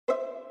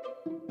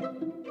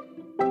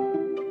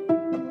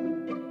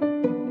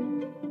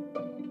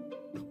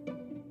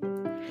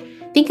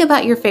Think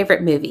about your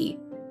favorite movie.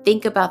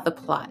 Think about the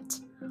plot.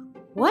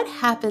 What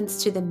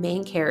happens to the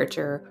main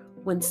character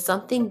when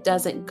something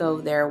doesn't go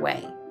their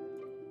way?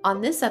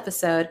 On this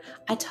episode,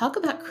 I talk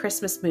about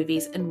Christmas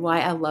movies and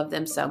why I love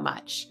them so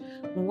much.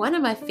 One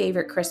of my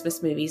favorite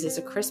Christmas movies is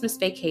A Christmas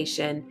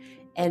Vacation,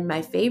 and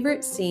my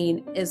favorite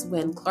scene is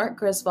when Clark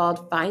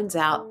Griswold finds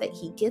out that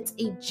he gets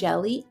a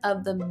Jelly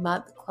of the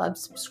Month Club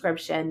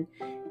subscription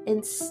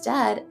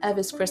instead of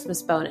his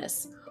Christmas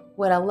bonus.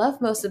 What I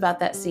love most about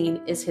that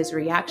scene is his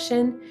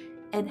reaction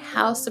and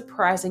how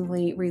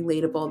surprisingly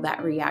relatable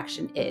that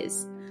reaction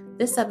is.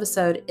 This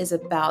episode is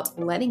about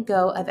letting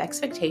go of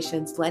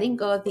expectations, letting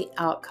go of the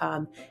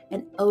outcome,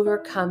 and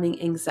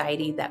overcoming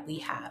anxiety that we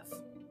have.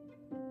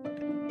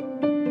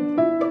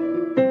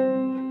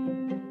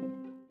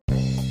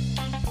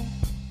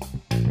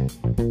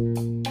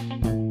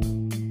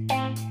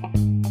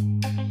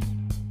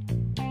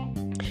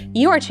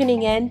 You are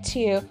tuning in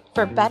to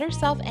For Better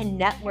Self and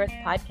Net Worth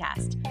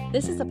podcast.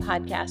 This is a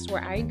podcast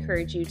where I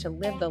encourage you to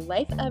live the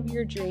life of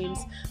your dreams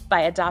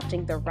by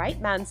adopting the right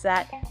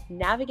mindset,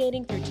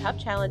 navigating through tough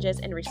challenges,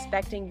 and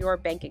respecting your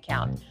bank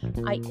account.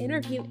 I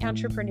interview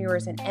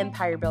entrepreneurs and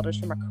empire builders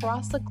from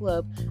across the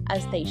globe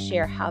as they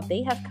share how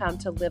they have come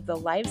to live the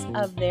lives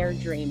of their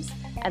dreams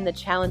and the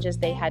challenges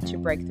they had to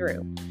break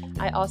through.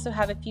 I also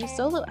have a few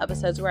solo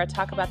episodes where I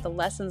talk about the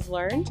lessons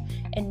learned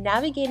and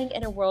navigating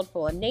in a world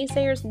full of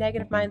naysayers,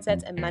 negative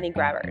mindsets, and money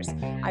grabbers.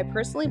 I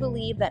personally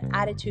believe that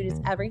attitude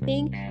is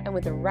everything, and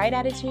with the right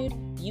attitude,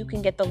 you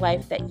can get the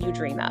life that you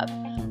dream of.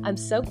 I'm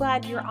so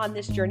glad you're on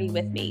this journey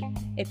with me.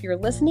 If you're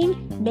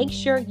listening, make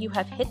sure you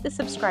have hit the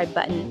subscribe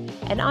button,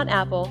 and on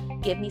Apple,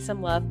 give me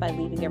some love by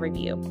leaving a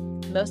review.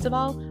 Most of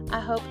all, I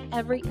hope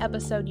every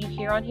episode you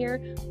hear on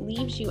here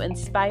leaves you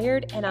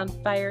inspired and on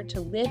fire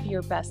to live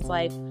your best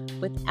life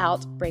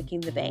without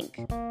breaking the bank.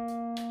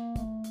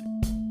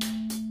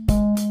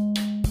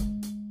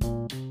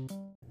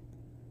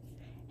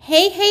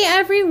 Hey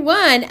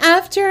everyone!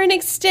 After an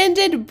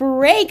extended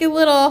break, a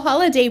little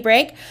holiday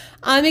break,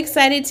 I'm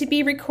excited to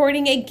be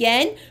recording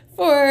again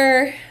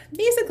for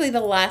basically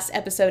the last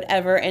episode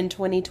ever in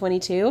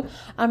 2022.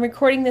 I'm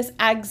recording this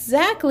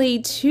exactly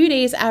 2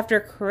 days after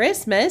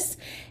Christmas,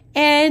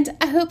 and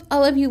I hope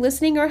all of you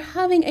listening are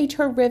having a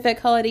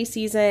terrific holiday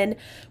season.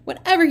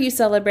 Whatever you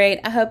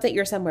celebrate, I hope that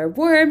you're somewhere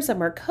warm,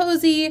 somewhere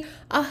cozy.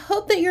 I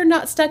hope that you're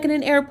not stuck in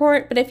an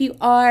airport, but if you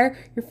are,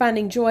 you're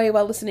finding joy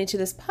while listening to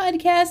this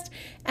podcast.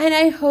 And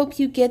I hope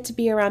you get to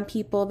be around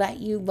people that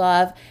you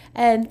love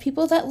and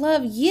people that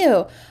love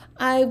you.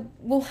 I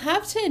will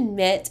have to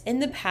admit, in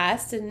the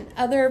past and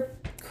other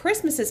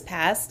Christmases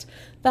past,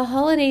 the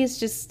holidays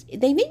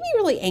they make me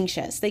really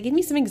anxious. They give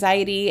me some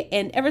anxiety,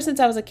 and ever since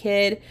I was a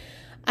kid,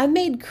 I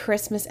made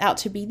Christmas out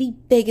to be the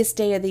biggest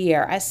day of the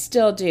year. I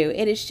still do.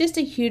 It is just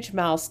a huge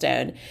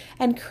milestone.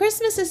 And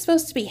Christmas is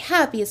supposed to be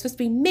happy. It's supposed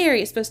to be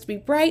merry. It's supposed to be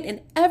bright.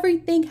 And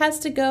everything has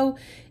to go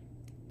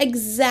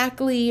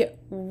exactly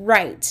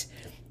right.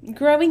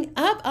 Growing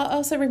up, I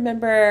also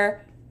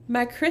remember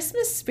my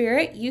Christmas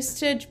spirit used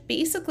to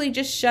basically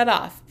just shut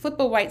off, flip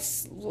a light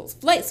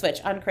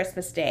switch on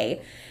Christmas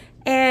Day.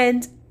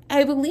 And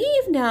I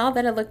believe now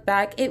that I look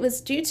back, it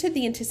was due to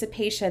the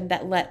anticipation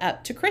that led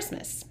up to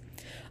Christmas.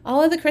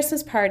 All of the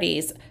Christmas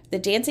parties, the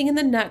dancing in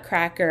the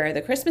Nutcracker,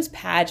 the Christmas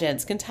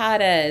pageants,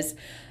 cantatas,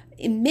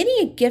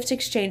 many gift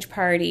exchange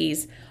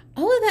parties,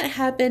 all of that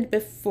happened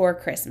before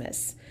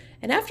Christmas.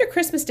 And after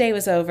Christmas Day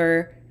was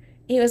over,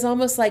 it was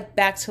almost like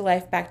back to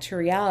life, back to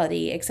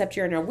reality, except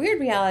you're in a weird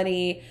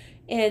reality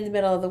in the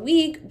middle of the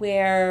week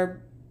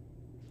where,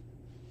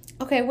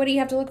 okay, what do you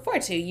have to look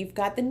forward to? You've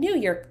got the new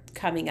year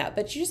coming up,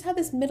 but you just have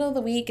this middle of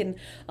the week, and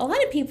a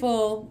lot of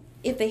people,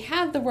 if they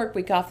have the work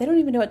week off, they don't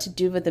even know what to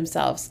do with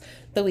themselves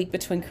the week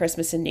between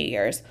Christmas and New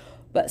Year's.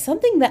 But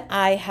something that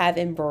I have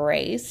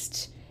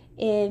embraced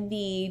in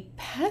the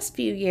past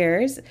few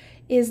years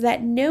is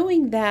that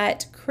knowing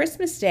that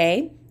Christmas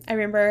Day, I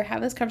remember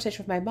having this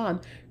conversation with my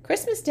mom,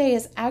 Christmas Day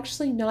is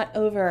actually not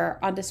over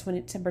on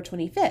December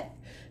 25th.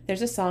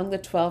 There's a song, The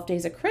 12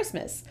 Days of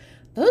Christmas.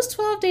 Those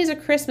 12 days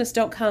of Christmas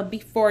don't come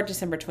before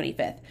December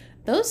 25th.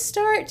 Those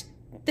start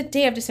the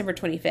day of December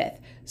 25th.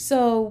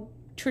 So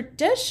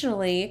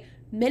traditionally,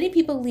 many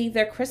people leave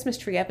their Christmas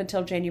tree up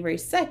until January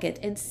 2nd,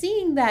 and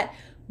seeing that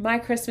my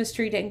Christmas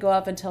tree didn't go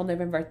up until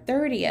November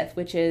 30th,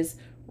 which is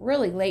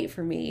really late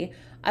for me,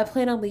 I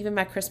plan on leaving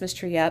my Christmas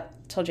tree up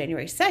till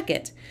January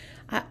 2nd.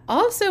 I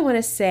also want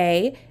to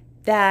say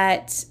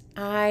that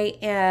I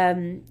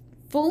am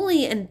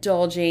fully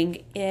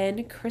indulging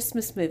in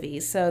Christmas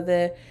movies.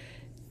 So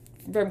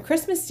from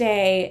Christmas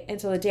Day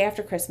until the day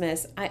after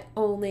Christmas, I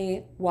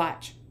only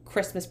watch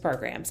Christmas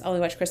programs. I only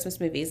watch Christmas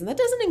movies, and that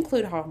doesn't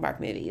include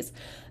Hallmark movies.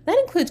 That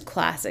includes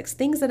classics,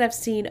 things that I've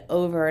seen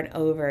over and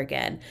over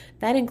again.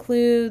 That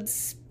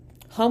includes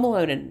Home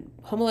Alone and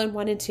Home Alone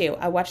 1 and 2.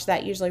 I watch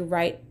that usually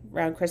right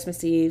around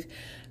Christmas Eve,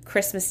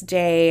 Christmas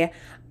Day.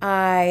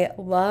 I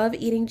love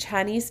eating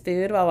Chinese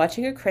food while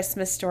watching A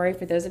Christmas Story.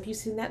 For those of you who've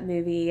seen that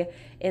movie,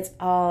 it's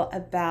all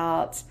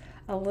about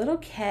a little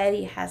kid.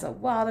 He has a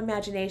wild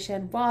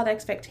imagination, wild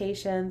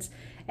expectations,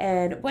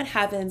 and what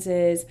happens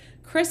is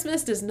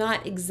Christmas does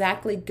not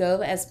exactly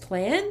go as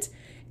planned,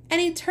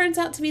 and it turns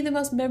out to be the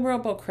most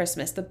memorable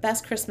Christmas, the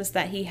best Christmas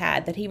that he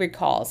had, that he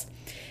recalls.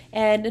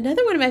 And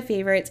another one of my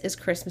favorites is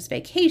Christmas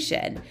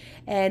Vacation.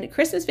 And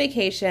Christmas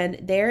Vacation,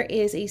 there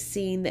is a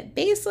scene that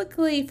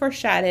basically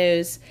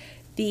foreshadows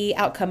the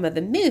outcome of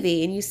the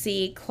movie. And you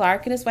see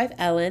Clark and his wife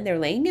Ellen, they're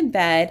laying in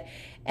bed,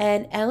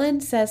 and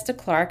Ellen says to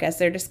Clark, as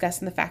they're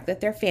discussing the fact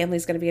that their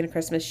family's going to be in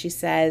Christmas, she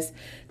says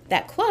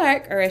that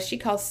Clark, or as she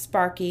calls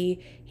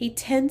Sparky, he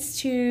tends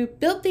to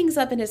build things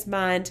up in his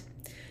mind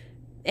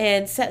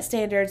and set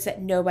standards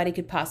that nobody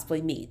could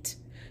possibly meet.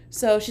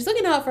 So she's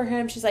looking out for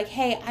him. She's like,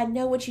 hey, I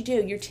know what you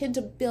do. You tend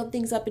to build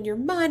things up in your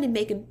mind and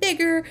make them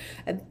bigger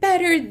and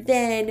better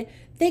than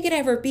they could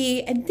ever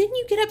be. And then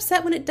you get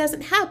upset when it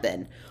doesn't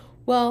happen.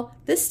 Well,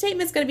 this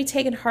statement's going to be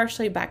taken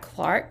harshly by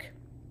Clark.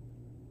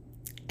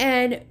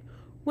 And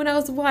when I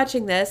was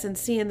watching this and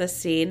seeing this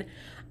scene,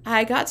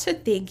 I got to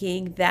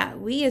thinking that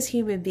we as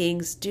human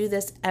beings do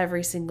this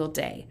every single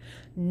day.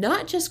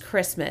 Not just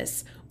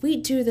Christmas. We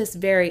do this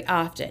very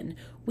often.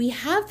 We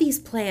have these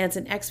plans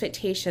and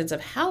expectations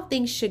of how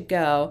things should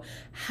go,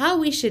 how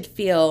we should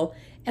feel,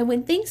 and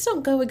when things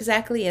don't go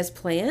exactly as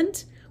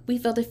planned, we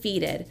feel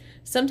defeated.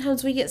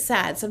 Sometimes we get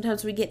sad,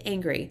 sometimes we get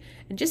angry.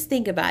 And just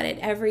think about it.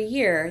 Every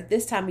year,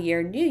 this time of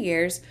year, New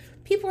Year's,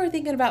 people are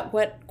thinking about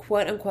what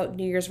quote-unquote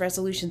New Year's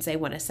resolutions they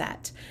want to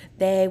set.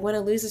 They want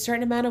to lose a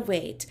certain amount of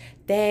weight.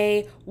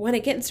 They want to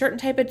get in a certain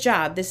type of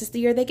job. This is the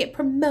year they get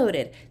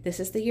promoted. This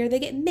is the year they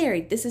get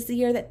married. This is the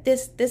year that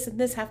this, and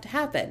this have to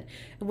happen.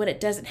 And when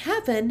it doesn't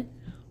happen,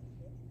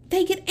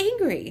 they get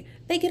angry.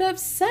 They get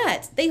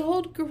upset. They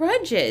hold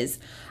grudges.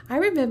 I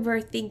remember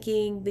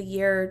thinking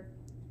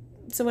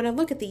so when I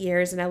look at the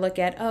years and I look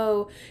at,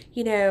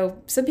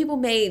 some people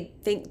may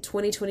think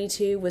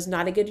 2022 was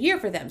not a good year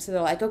for them. So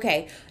they're like,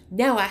 okay,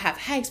 now I have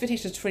high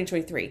expectations for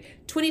 2023.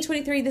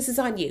 2023, this is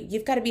on you.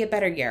 You've got to be a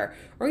better year.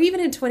 Or even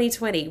in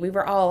 2020, we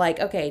were all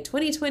like, okay,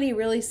 2020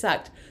 really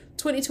sucked.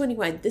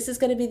 2021, this is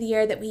going to be the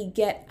year that we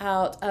get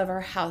out of our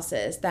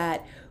houses,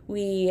 that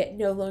we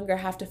no longer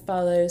have to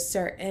follow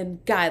certain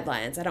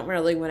guidelines. I don't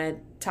really want to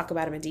talk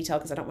about them in detail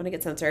because I don't want to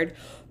get censored.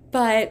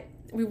 But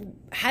we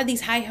had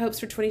these high hopes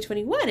for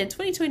 2021, and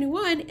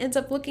 2021 ends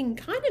up looking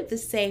kind of the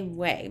same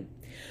way.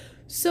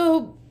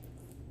 So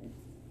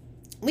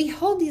we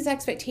hold these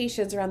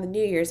expectations around the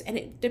New Year's, and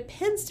it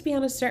depends to be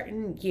on a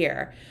certain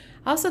year.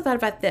 I also thought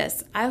about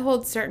this. I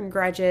hold certain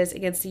grudges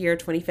against the year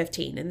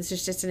 2015, and this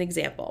is just an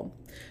example.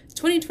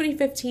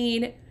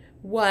 2015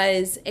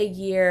 was a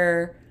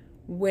year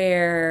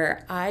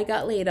where I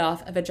got laid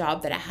off of a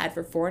job that I had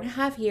for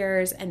 4.5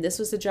 years, and this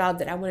was a job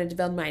that I wanted to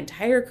build my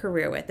entire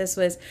career with. This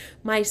was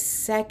my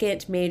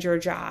second major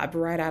job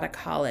right out of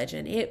college,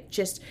 and it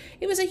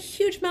was a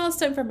huge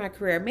milestone for my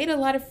career. I made a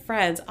lot of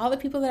friends. All the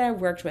people that I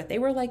worked with, they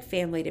were like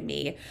family to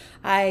me.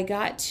 I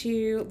got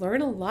to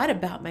learn a lot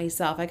about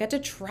myself. I got to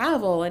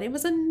travel, and it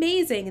was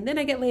amazing, and then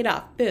I get laid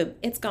off. Boom,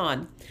 it's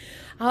gone.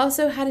 I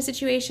also had a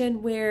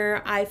situation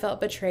where I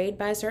felt betrayed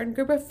by a certain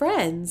group of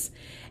friends.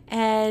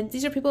 And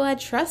these are people I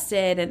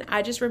trusted. And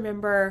I just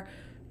remember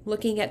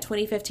looking at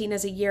 2015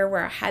 as a year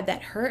where I had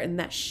that hurt and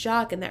that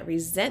shock and that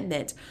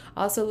resentment.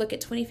 I also look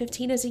at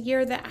 2015 as a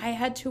year that I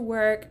had to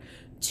work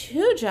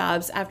 2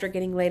 jobs after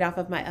getting laid off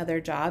of my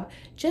other job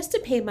just to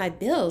pay my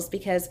bills,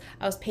 because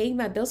I was paying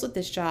my bills with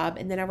this job,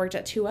 and then I worked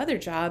at 2 other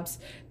jobs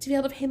to be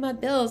able to pay my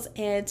bills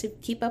and to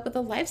keep up with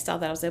the lifestyle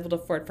that I was able to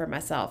afford for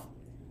myself.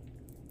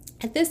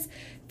 And this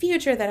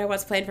future that I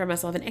once planned for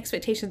myself and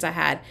expectations I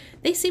had,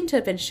 they seem to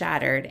have been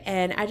shattered.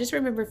 And I just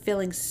remember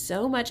feeling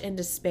so much in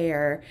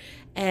despair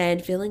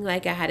and feeling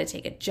like I had to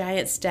take a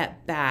giant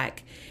step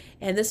back.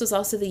 And this was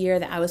also the year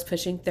that I was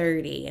pushing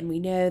 30. And we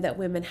know that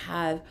women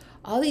have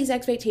all these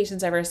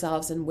expectations of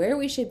ourselves and where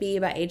we should be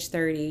by age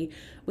 30.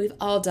 We've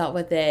all dealt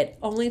with it,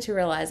 only to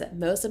realize that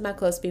most of my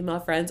close female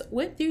friends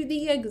went through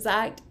the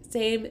exact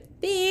same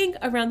thing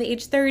around the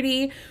age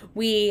 30.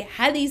 We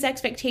had these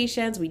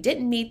expectations, we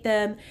didn't meet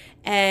them,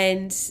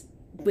 and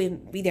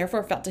we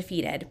therefore felt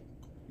defeated.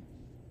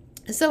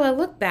 So I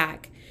look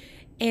back,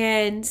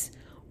 and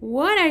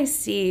what I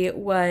see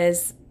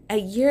was a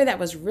year that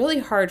was really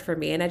hard for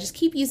me, and I just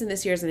keep using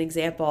this year as an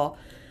example.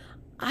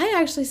 I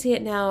actually see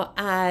it now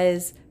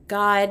as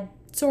God,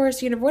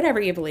 source, whatever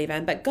you believe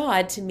in, but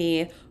God to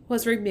me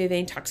was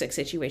removing toxic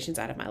situations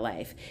out of my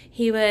life.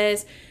 He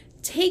was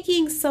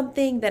taking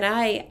something that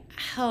I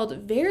held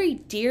very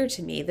dear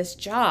to me, this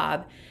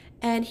job,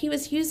 and he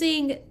was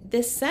using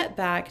this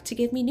setback to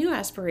give me new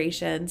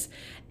aspirations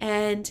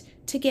and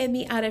to get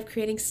me out of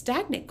creating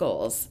stagnant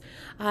goals.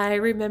 I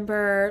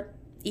remember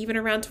even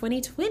around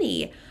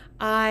 2020,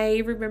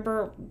 I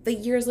remember the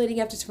years leading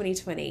up to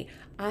 2020,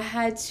 I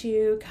had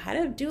to kind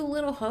of do a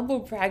little humble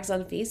brags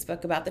on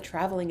Facebook about the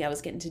traveling I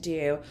was getting to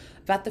do,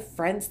 about the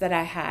friends that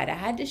I had. I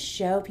had to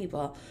show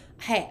people,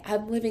 hey,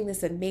 I'm living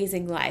this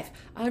amazing life.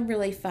 I'm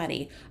really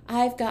funny.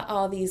 I've got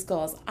all these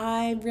goals.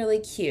 I'm really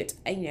cute.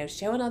 And,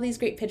 showing all these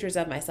great pictures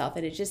of myself.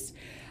 And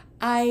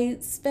I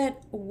spent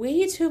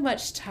way too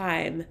much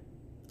time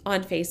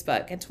on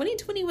Facebook. And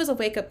 2020 was a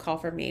wake-up call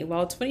for me.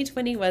 While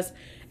 2020 was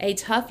a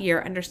tough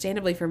year,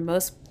 understandably for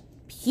most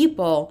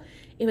people,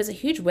 it was a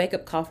huge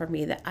wake-up call for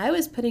me that I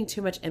was putting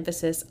too much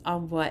emphasis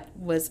on what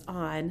was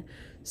on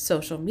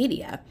social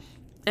media.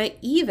 I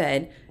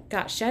even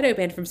got shadow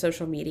banned from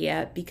social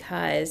media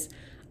because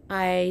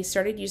I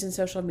started using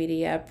social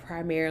media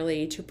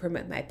primarily to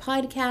promote my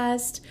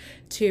podcast,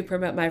 to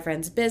promote my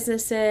friends'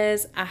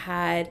 businesses. I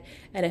had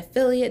an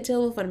affiliate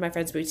deal with one of my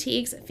friends'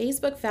 boutiques.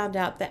 Facebook found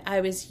out that I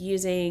was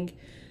using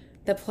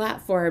the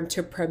platform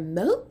to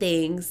promote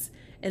things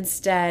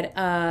instead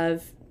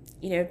of,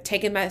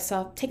 taking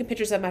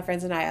pictures of my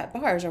friends and I at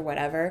bars or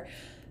whatever.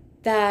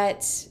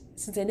 That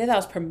since I knew that I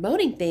was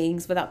promoting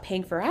things without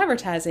paying for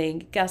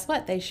advertising, guess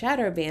what? They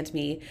shadow banned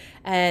me.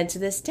 And to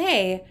this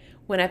day,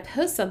 when I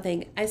post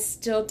something, I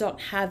still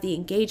don't have the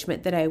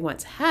engagement that I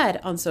once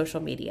had on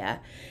social media.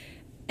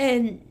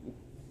 And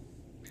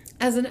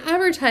as an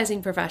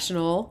advertising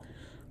professional,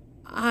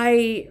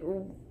 I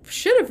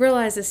should have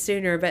realized this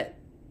sooner, but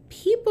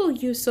people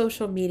use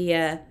social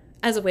media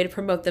as a way to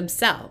promote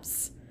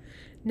themselves.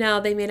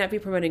 Now, they may not be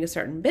promoting a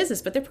certain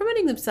business, but they're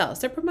promoting themselves.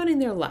 They're promoting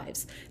their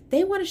lives.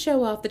 They want to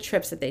show off the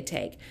trips that they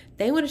take.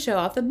 They want to show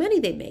off the money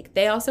they make.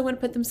 They also want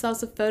to put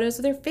themselves with photos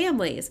of their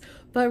families.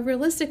 But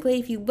realistically,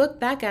 if you look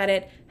back at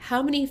it,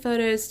 how many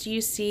photos do you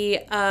see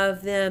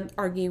of them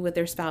arguing with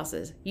their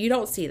spouses? You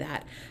don't see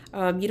that.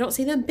 You don't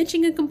see them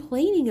bitching and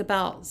complaining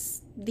about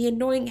the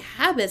annoying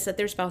habits that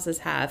their spouses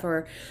have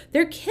or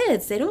their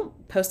kids. They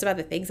don't post about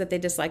the things that they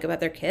dislike about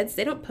their kids.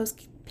 They don't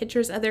post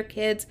pictures of their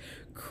kids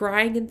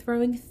crying and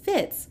throwing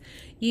fits.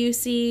 You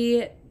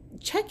see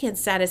check-in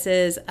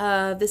statuses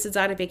of this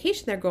exotic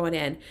vacation they're going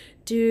in.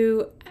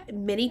 Do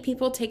many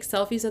people take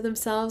selfies of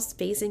themselves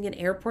facing an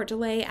airport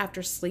delay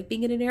after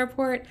sleeping in an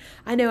airport?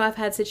 I know I've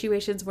had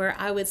situations where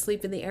I would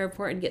sleep in the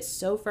airport and get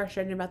so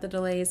frustrated about the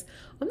delays.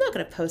 I'm not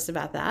going to post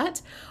about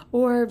that.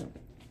 Or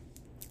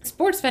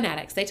sports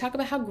fanatics, they talk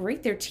about how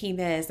great their team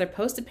is. They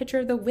post a picture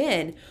of the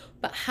win.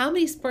 But how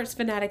many sports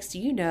fanatics do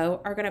you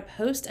know are going to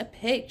post a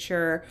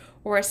picture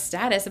or a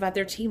status about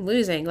their team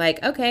losing?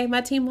 Like, okay,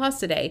 my team lost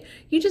today.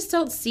 You just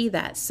don't see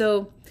that.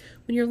 So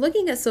when you're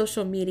looking at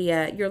social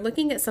media, you're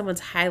looking at someone's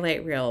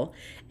highlight reel.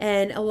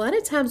 And a lot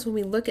of times when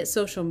we look at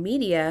social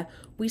media,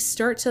 we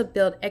start to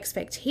build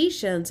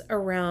expectations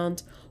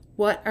around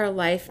what our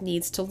life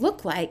needs to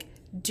look like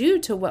due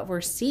to what we're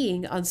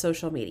seeing on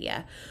social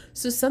media.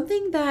 So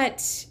something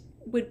that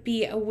would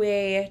be a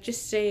way,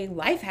 just a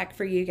life hack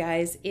for you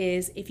guys,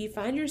 is if you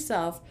find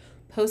yourself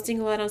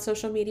posting a lot on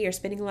social media or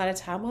spending a lot of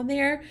time on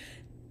there,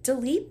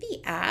 delete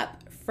the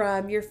app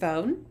from your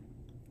phone.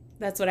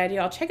 That's what I do.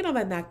 I'll check it on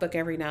my MacBook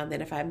every now and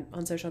then if I'm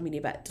on social media,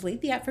 but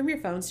delete the app from your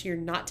phone so you're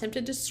not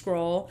tempted to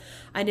scroll.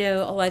 I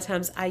know a lot of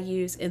times I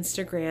use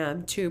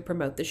Instagram to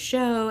promote the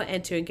show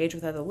and to engage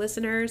with other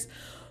listeners,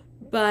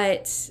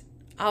 but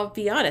I'll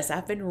be honest,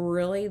 I've been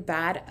really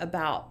bad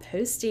about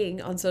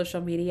posting on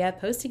social media,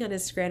 posting on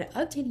Instagram,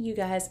 updating you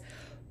guys,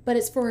 but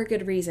it's for a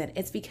good reason.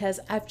 It's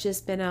because I've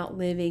just been out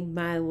living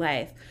my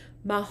life.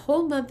 My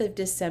whole month of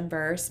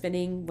December,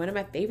 spending one of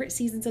my favorite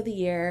seasons of the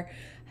year,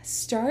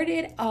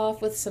 started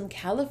off with some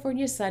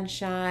California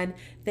sunshine.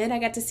 Then I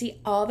got to see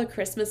all the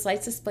Christmas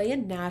lights display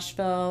in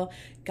Nashville,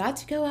 got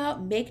to go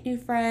out, make new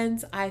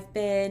friends. I've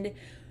been,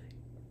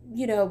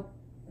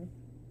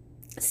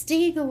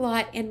 staying a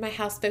lot in my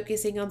house,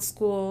 focusing on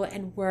school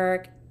and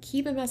work,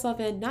 keeping myself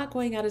in, not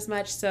going out as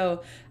much.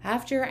 So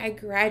after I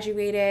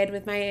graduated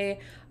with my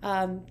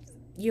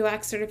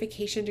UX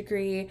certification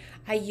degree,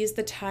 I used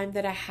the time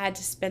that I had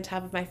to spend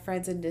time with my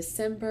friends in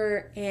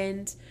December.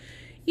 And,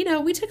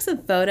 we took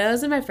some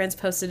photos and my friends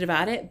posted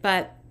about it.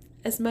 But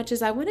as much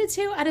as I wanted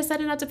to, I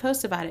decided not to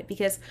post about it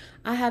because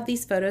I have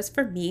these photos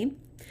for me.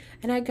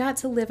 And I got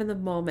to live in the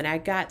moment. I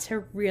got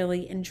to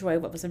really enjoy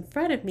what was in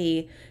front of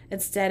me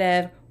instead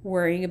of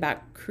worrying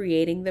about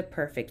creating the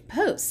perfect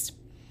post.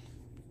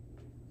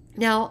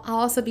 Now, I'll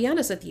also be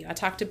honest with you. I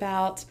talked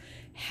about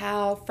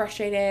how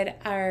frustrated,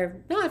 or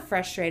not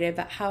frustrated,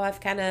 but how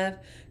I've kind of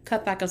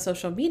cut back on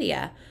social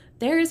media.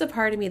 There is a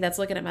part of me that's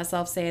looking at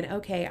myself saying,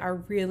 okay, I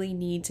really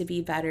need to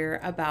be better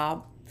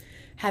about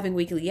having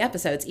weekly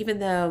episodes, even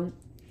though,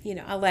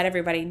 I let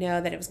everybody know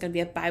that it was going to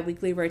be a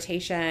bi-weekly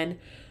rotation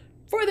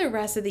for the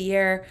rest of the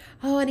year.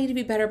 Oh, I need to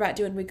be better about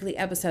doing weekly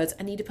episodes.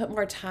 I need to put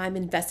more time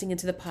investing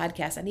into the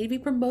podcast. I need to be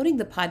promoting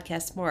the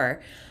podcast more.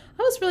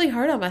 I was really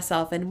hard on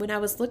myself. And when I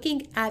was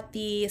looking at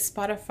the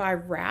Spotify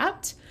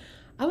Wrapped,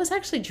 I was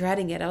actually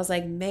dreading it. I was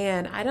like,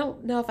 man, I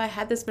don't know if I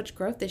had this much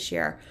growth this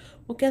year.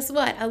 Well, guess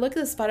what? I look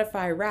at the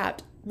Spotify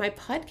Wrapped. My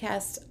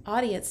podcast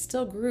audience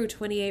still grew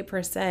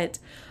 28%.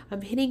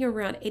 I'm hitting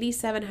around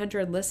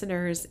 8,700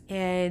 listeners,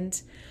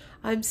 and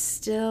I'm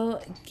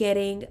still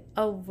getting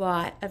a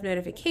lot of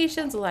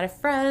notifications, a lot of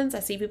friends. I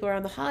see people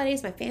around the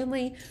holidays, my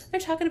family, they're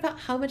talking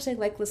about how much they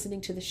like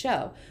listening to the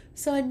show.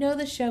 So I know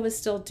the show is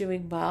still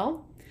doing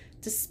well,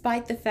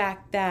 despite the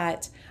fact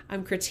that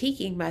I'm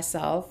critiquing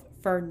myself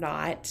for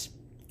not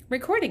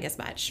recording as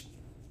much.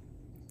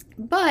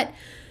 But,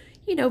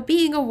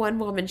 being a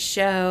one-woman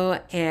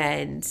show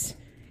and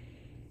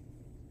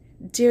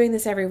doing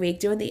this every week,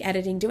 doing the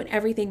editing, doing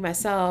everything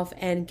myself,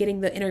 and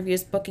getting the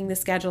interviews, booking the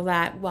schedule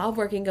that while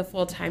working a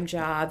full-time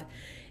job,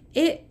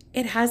 it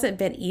hasn't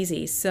been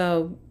easy.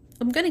 So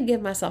I'm going to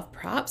give myself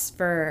props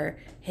for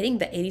hitting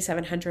the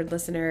 8,700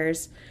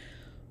 listeners,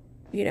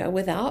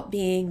 without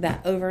being that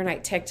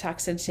overnight TikTok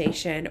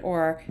sensation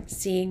or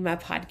seeing my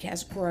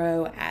podcast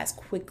grow as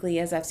quickly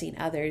as I've seen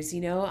others.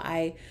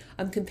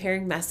 I'm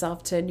comparing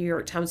myself to New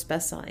York Times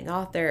bestselling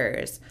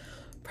authors,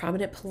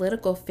 prominent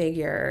political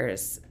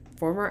figures,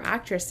 former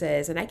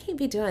actresses, and I can't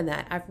be doing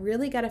that. I've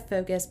really got to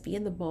focus, be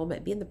in the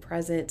moment, be in the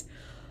present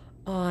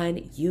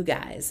on you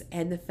guys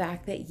and the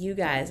fact that you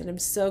guys, and I'm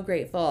so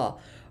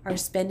grateful, are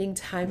spending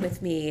time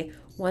with me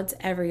once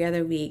every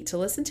other week to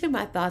listen to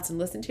my thoughts and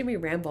listen to me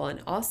ramble,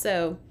 and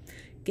also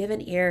give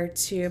an ear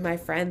to my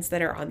friends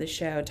that are on the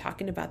show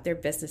talking about their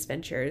business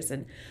ventures.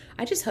 And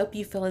I just hope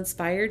you feel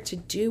inspired to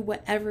do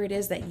whatever it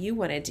is that you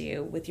want to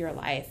do with your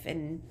life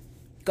and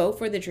go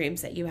for the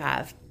dreams that you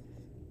have.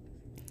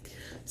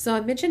 So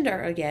I mentioned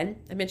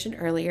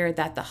earlier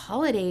that the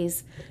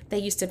holidays, they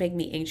used to make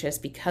me anxious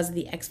because of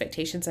the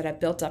expectations that I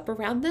built up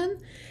around them,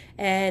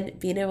 and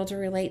being able to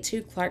relate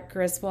to Clark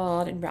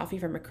Griswold and Ralphie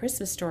from A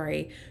Christmas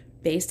Story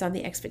based on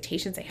the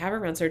expectations they have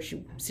around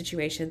certain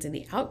situations and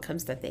the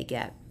outcomes that they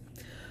get.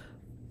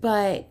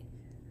 But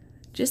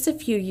just a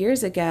few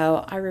years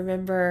ago, I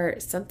remember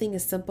something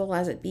as simple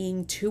as it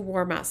being too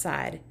warm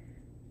outside.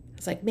 I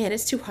was like, man,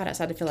 it's too hot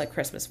outside to feel like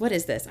Christmas. What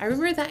is this? I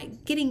remember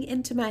that getting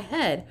into my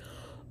head.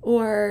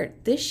 Or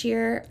this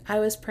year, I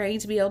was praying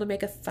to be able to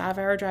make a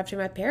 5-hour drive to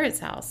my parents'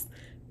 house.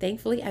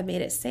 Thankfully, I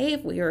made it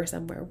safe. We were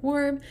somewhere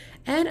warm,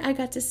 and I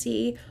got to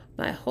see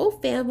my whole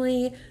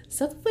family,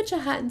 some of which I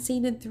hadn't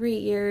seen in 3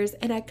 years,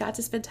 and I got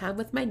to spend time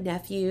with my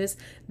nephews.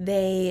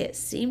 They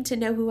seemed to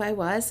know who I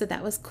was, so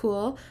that was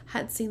cool.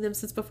 Hadn't seen them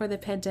since before the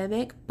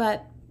pandemic,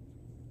 but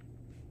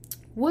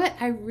what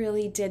I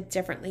really did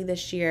differently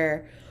this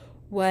year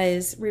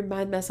was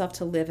remind myself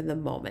to live in the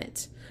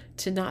moment,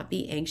 to not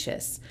be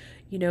anxious.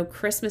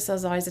 Christmas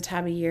was always a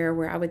time of year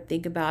where I would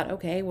think about,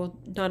 okay, well,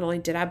 not only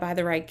did I buy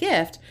the right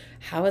gift,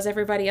 how is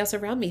everybody else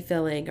around me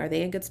feeling? Are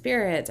they in good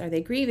spirits? Are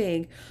they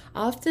grieving?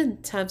 I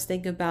oftentimes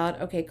think about,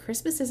 okay,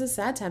 Christmas is a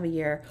sad time of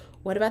year.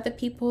 What about the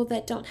people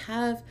that don't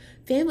have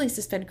families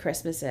to spend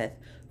Christmas with?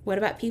 What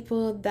about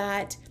people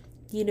that,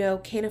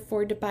 can't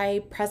afford to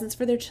buy presents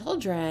for their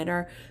children,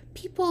 or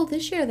people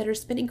this year that are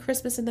spending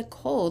Christmas in the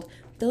cold?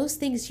 Those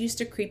things used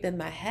to creep in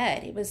my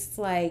head. It was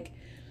like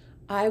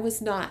I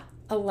was not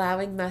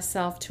allowing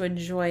myself to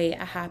enjoy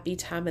a happy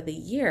time of the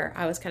year.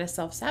 I was kind of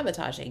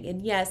self-sabotaging.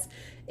 And yes,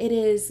 it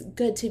is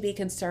good to be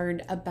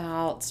concerned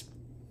about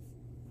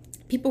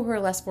people who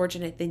are less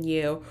fortunate than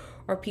you,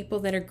 or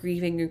people that are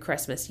grieving in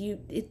Christmas.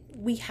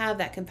 We have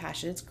that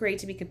compassion. It's great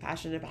to be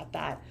compassionate about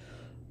that.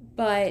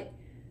 But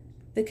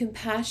the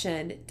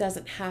compassion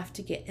doesn't have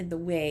to get in the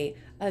way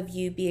of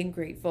you being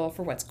grateful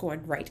for what's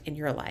going right in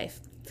your life.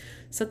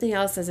 Something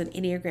else as an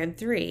Enneagram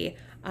 3,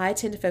 I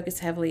tend to focus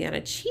heavily on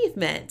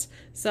achievement.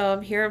 So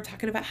I'm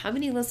talking about how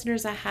many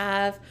listeners I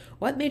have,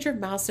 what major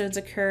milestones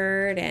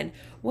occurred, and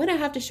what I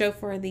have to show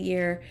for in the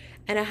year.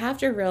 And I have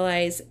to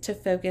realize to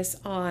focus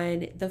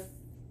on the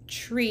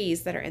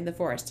trees that are in the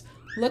forest.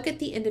 Look at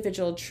the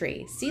individual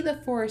tree. See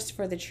the forest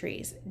for the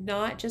trees,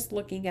 not just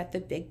looking at the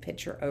big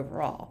picture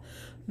overall.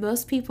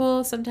 Most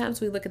people,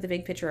 sometimes we look at the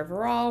big picture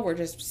overall. We're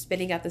just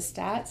spitting out the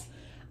stats.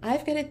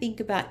 I've got to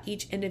think about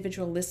each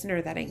individual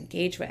listener that I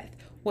engage with,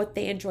 what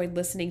they enjoyed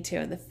listening to,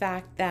 and the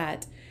fact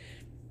that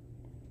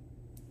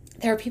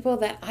there are people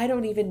that I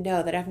don't even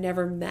know, that I've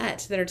never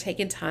met, that are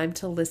taking time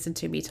to listen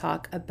to me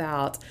talk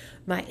about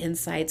my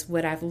insights,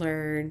 what I've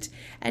learned,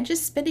 and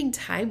just spending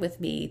time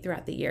with me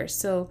throughout the year.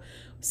 So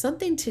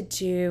something to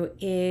do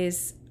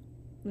is,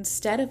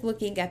 instead of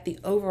looking at the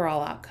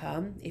overall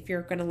outcome, if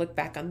you're going to look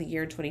back on the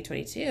year in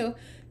 2022,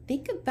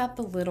 think about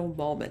the little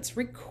moments.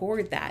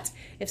 Record that.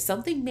 If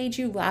something made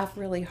you laugh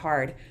really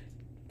hard,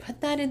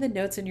 put that in the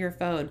notes in your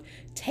phone.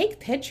 Take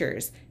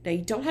pictures. Now,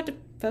 you don't have to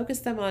focus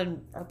them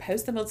on or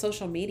post them on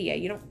social media.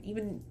 You don't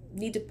even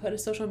need to put a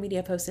social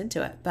media post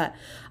into it. But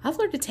I've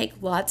learned to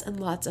take lots and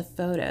lots of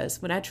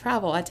photos. When I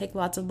travel, I take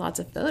lots and lots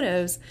of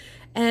photos,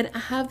 and I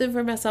have them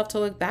for myself to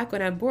look back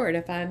when I'm bored.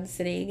 If I'm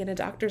sitting in a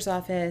doctor's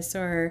office,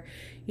 or,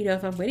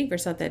 if I'm waiting for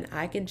something,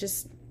 I can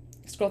just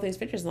scroll through these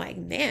pictures and like,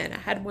 man, I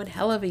had one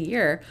hell of a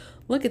year.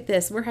 Look at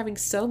this. We're having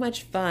so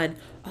much fun.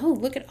 Oh,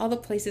 look at all the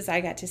places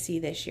I got to see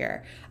this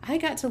year. I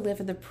got to live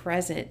in the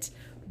present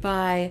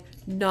by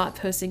not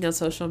posting on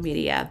social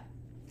media.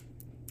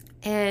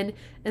 And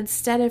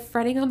instead of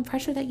fretting on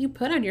pressure that you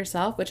put on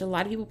yourself, which a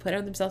lot of people put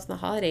on themselves in the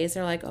holidays,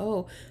 they're like,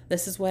 oh,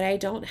 this is what I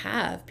don't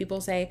have.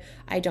 People say,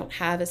 I don't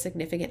have a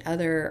significant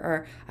other,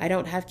 or I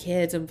don't have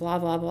kids, and blah,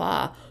 blah,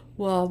 blah.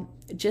 Well,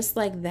 just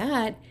like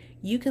that,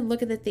 you can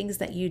look at the things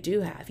that you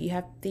do have. You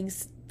have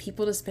things,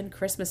 people to spend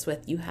Christmas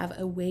with. You have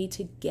a way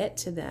to get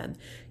to them.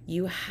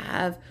 You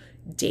have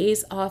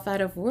days off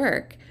out of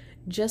work.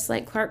 Just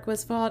like Clark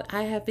Griswold,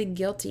 I have been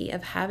guilty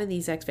of having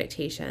these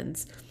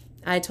expectations.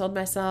 I told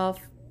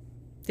myself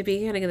the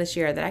beginning of this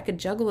year that I could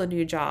juggle a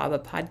new job, a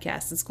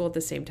podcast, and school at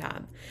the same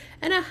time.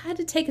 And I had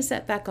to take a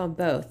step back on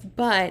both.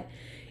 But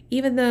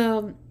even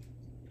though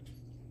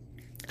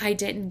I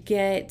didn't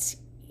get,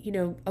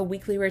 a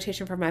weekly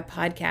rotation for my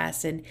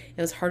podcast and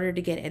it was harder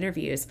to get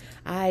interviews,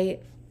 I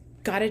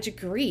got a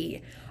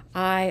degree.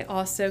 I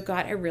also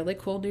got a really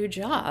cool new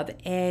job.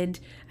 And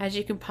as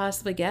you can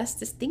possibly guess,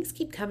 things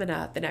keep coming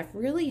up. And I've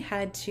really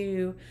had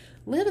to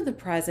live in the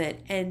present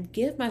and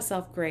give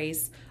myself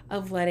grace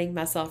of letting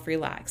myself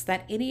relax.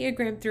 That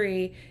Enneagram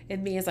 3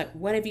 in me is like,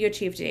 what have you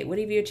achieved today? What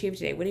have you achieved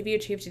today? What have you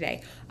achieved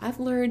today? I've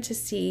learned to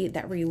see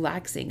that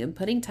relaxing and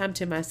putting time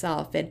to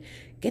myself and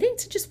getting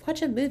to just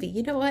watch a movie.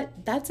 You know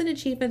what? That's an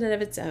achievement in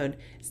of its own.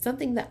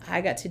 Something that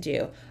I got to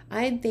do.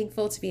 I am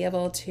thankful to be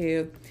able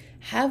to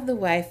have the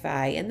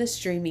Wi-Fi and the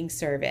streaming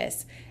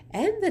service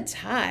and the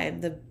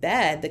time, the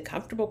bed, the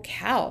comfortable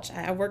couch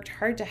I worked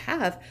hard to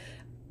have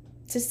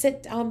to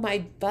sit on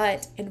my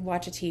butt and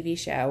watch a TV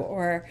show,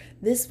 or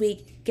this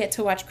week get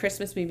to watch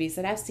Christmas movies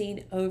that I've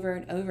seen over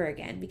and over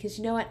again, because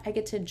you know what? I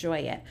get to enjoy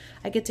it.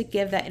 I get to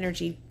give that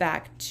energy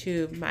back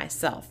to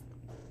myself.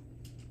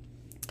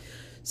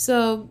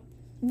 So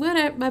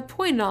my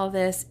point in all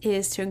this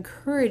is to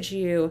encourage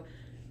you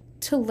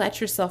to let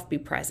yourself be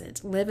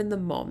present, live in the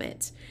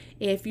moment.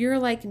 If you're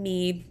like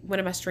me, one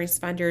of my strengths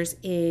finders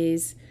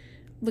is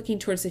looking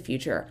towards the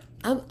future.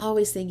 I'm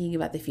always thinking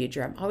about the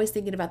future. I'm always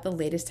thinking about the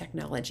latest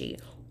technology,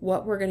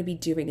 what we're going to be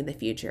doing in the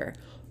future.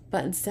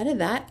 But instead of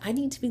that, I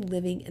need to be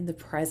living in the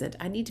present.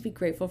 I need to be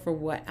grateful for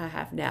what I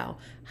have now,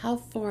 how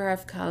far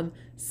I've come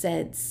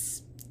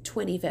since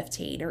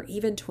 2015 or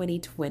even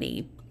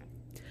 2020.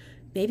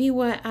 Maybe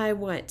what I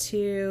want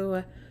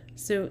to,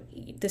 so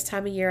this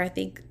time of year, I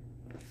think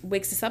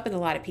wakes us up in a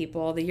lot of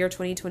people. The year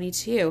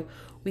 2022,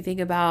 we think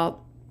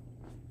about,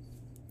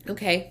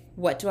 okay,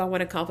 what do I want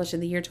to accomplish in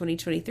the year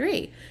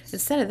 2023?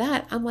 Instead of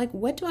that, I'm like,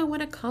 what do I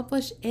want to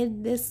accomplish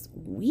in this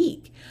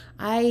week?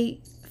 I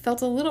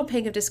felt a little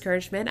pang of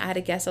discouragement. I had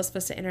a guest I was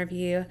supposed to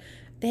interview.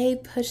 They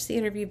pushed the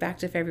interview back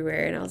to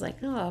February, and I was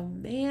like, oh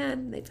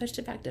man, they pushed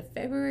it back to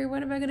February.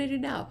 What am I going to do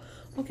now?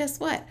 Well, guess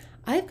what?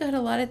 I've got a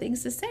lot of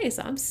things to say,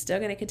 so I'm still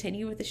going to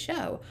continue with the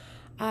show.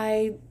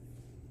 I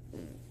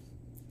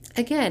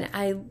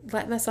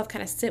let myself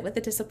kind of sit with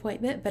the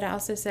disappointment, but I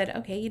also said,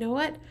 okay, you know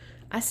what?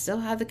 I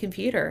still have the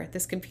computer.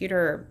 This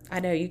computer, I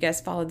know you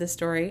guys followed this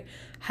story,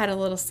 had a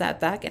little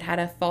setback. It had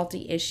a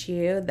faulty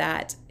issue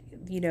that,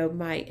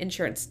 my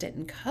insurance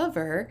didn't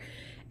cover.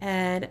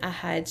 And I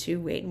had to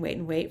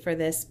wait for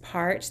this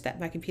part that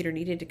my computer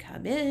needed to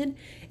come in.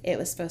 It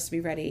was supposed to be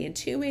ready in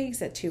 2 weeks.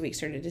 That 2 weeks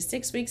turned into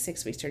 6 weeks.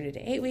 6 weeks turned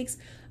into 8 weeks.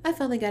 I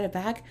finally got it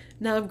back.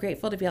 Now I'm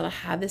grateful to be able to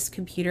have this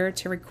computer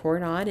to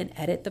record on and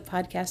edit the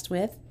podcast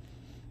with.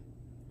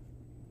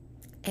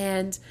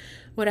 And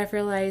what I've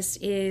realized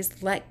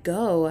is let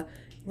go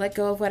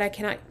of what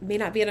I may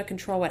not be able to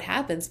control what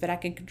happens, but I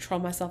can control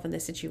myself in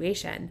this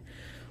situation.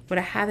 What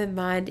I have in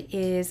mind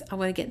is I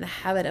want to get in the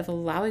habit of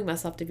allowing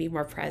myself to be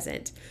more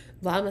present,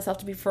 allowing myself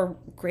to be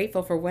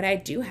grateful for what I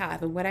do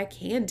have and what I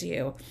can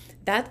do.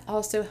 That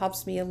also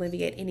helps me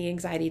alleviate any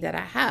anxiety that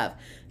I have.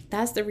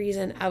 That's the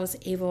reason I was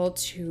able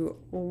to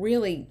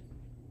really,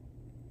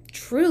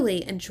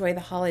 truly enjoy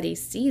the holiday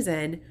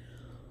season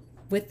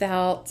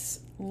without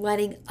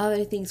letting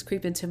other things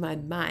creep into my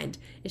mind.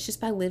 It's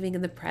just by living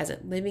in the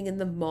present, living in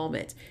the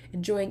moment,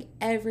 enjoying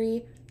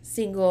every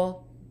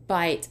single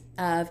bite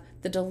of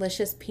the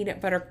delicious peanut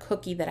butter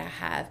cookie that I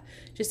have,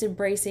 just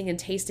embracing and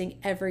tasting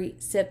every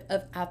sip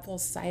of apple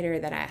cider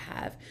that I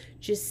have,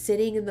 just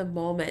sitting in the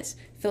moment,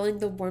 feeling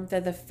the warmth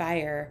of the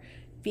fire,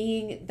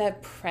 being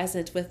that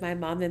present with my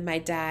mom and my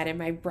dad and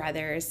my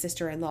brothers,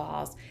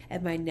 sister-in-laws,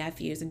 and my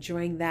nephews,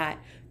 enjoying that,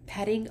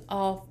 petting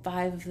all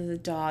 5 of the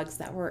dogs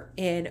that were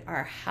in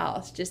our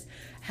house, just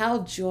how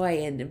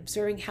joy and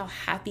observing how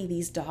happy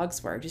these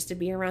dogs were just to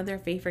be around their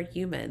favorite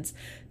humans.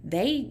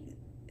 They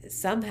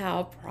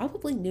somehow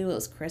probably knew it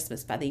was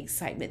Christmas by the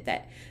excitement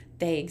that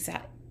they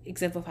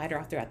exemplified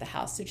all throughout the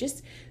house. So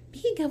just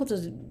being able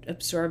to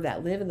absorb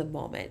that, live in the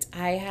moment.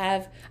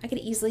 I can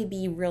easily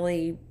be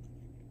really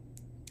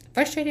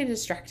frustrated and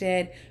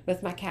distracted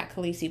with my cat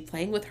Khaleesi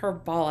playing with her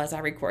ball as I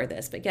record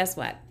this. But guess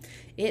what?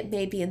 It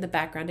may be in the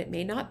background. It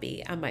may not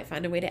be. I might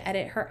find a way to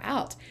edit her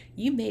out.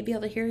 You may be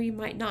able to hear her, you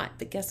might not.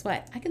 But guess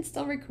what? I can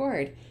still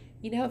record.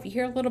 If you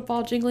hear a little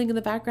ball jingling in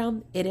the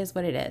background, it is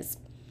what it is.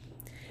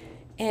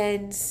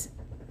 And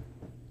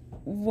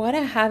what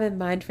I have in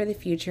mind for the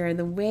future and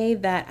the way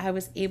that I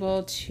was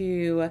able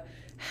to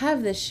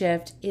have this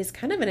shift is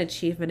kind of an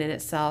achievement in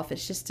itself.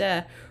 It's just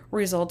a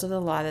result of a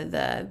lot of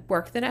the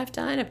work that I've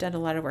done. I've done a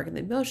lot of work in the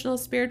emotional,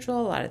 spiritual,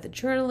 a lot of the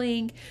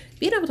journaling,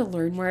 being able to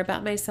learn more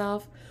about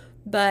myself.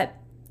 But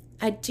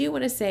I do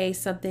want to say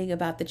something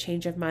about the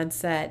change of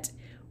mindset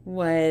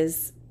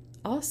was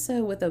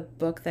also with a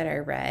book that I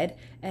read,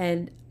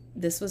 and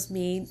this was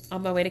me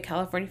on my way to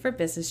California for a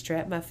business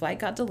trip. My flight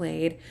got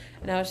delayed,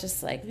 and I was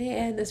just like,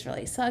 man, this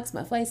really sucks.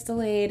 My flight's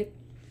delayed.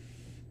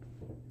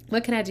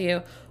 What can I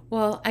do?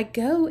 Well, I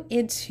go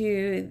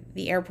into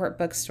the airport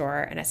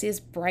bookstore, and I see this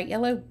bright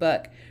yellow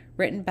book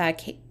written by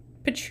Kate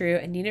Petru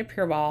and Nina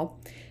Purewal,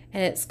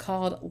 and it's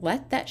called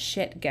Let That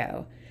Shit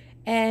Go.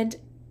 And,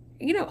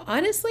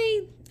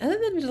 honestly, other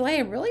than the delay,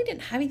 I really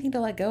didn't have anything to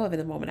let go of in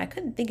the moment. I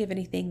couldn't think of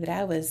anything that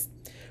I was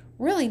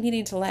really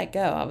needing to let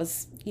go. I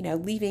was,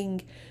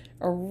 leaving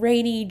a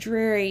rainy,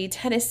 dreary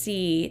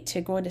Tennessee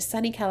to going to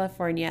sunny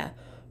California.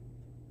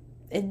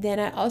 And then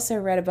I also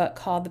read a book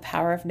called The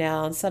Power of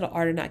Now and Subtle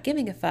Art of Not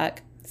Giving a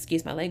Fuck.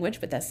 Excuse my language,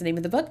 but that's the name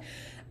of the book.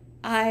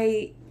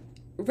 I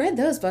read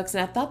those books,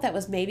 and I thought that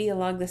was maybe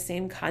along the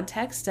same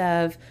context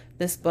of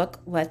this book,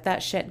 Let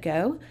That Shit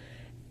Go.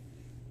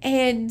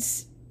 And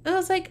I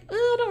was like,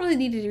 I don't really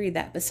need to read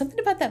that. But something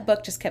about that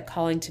book just kept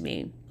calling to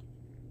me.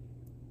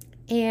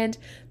 And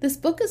this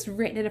book is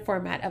written in a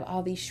format of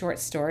all these short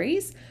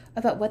stories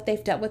about what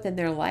they've dealt with in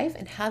their life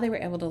and how they were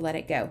able to let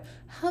it go,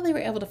 how they were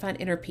able to find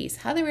inner peace,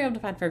 how they were able to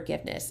find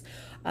forgiveness.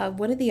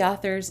 One of the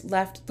authors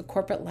left the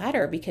corporate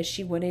ladder because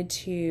she wanted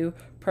to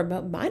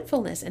promote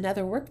mindfulness in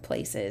other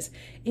workplaces.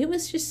 It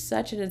was just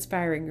such an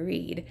inspiring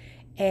read.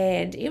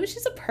 And it was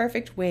just a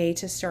perfect way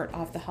to start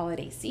off the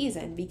holiday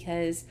season,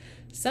 because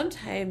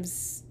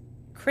sometimes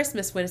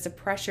Christmas, when it's a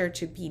pressure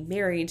to be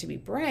merry and to be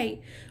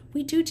bright,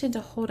 we do tend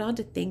to hold on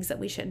to things that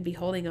we shouldn't be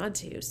holding on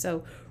to.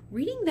 So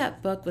reading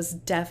that book was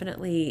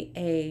definitely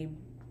a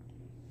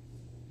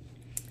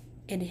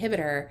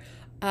inhibitor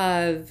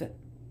of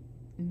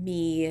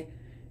me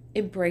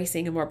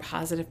embracing a more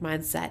positive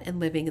mindset and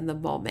living in the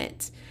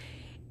moment.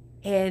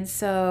 And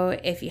so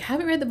if you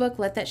haven't read the book,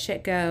 Let That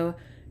Shit Go,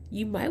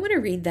 you might want to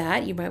read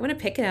that. You might want to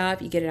pick it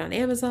up. You get it on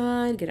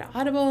Amazon, get it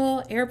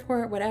Audible,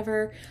 Airport,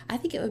 whatever. I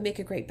think it would make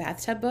a great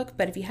bathtub book.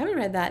 But if you haven't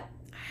read that,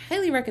 I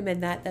highly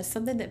recommend that. That's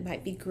something that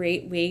might be a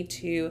great way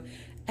to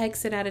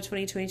exit out of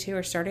 2022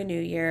 or start a new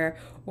year,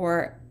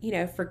 or,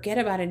 forget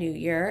about a new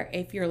year.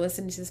 If you're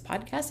listening to this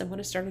podcast and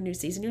want to start a new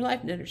season in your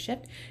life, another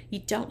shift, you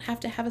don't have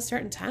to have a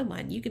certain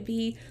timeline. You could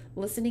be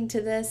listening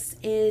to this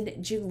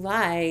in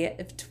July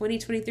of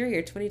 2023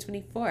 or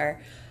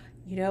 2024.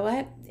 You know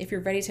what? If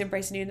you're ready to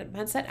embrace a new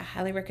mindset, I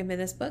highly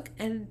recommend this book,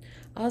 and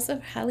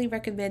also highly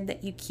recommend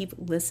that you keep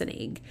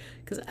listening,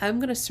 because I'm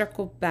going to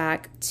circle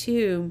back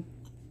to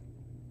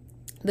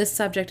the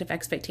subject of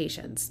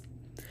expectations.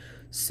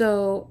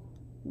 So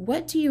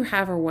what do you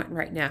have or want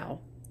right now?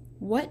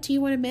 What do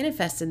you want to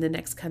manifest in the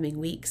next coming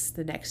weeks,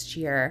 the next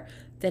year,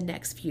 the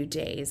next few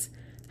days?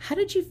 How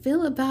did you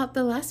feel about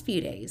the last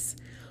few days?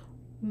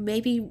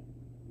 Maybe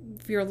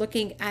if you're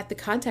looking at the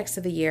context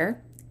of the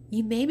year,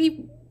 you may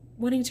be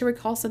wanting to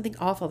recall something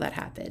awful that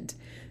happened.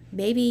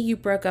 Maybe you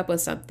broke up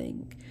with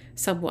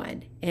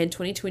someone, and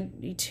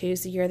 2022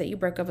 is the year that you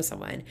broke up with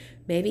someone.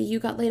 Maybe you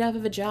got laid off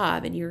of a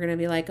job and you're going to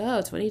be like, oh,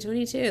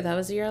 2022, that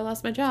was the year I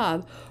lost my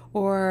job.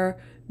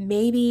 Or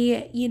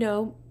maybe,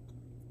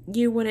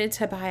 you wanted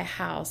to buy a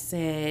house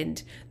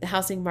and the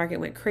housing market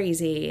went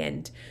crazy,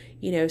 and,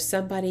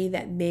 somebody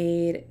that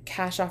made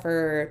cash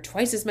offer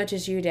twice as much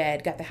as you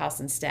did got the house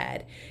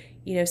instead.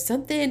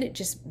 Something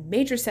just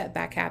major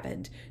setback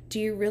happened. Do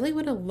you really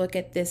want to look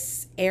at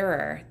this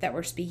error that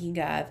we're speaking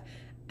of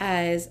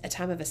as a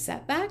time of a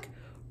setback?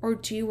 Or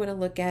do you want to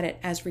look at it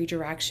as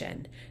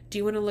redirection? Do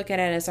you want to look at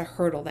it as a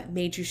hurdle that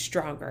made you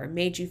stronger,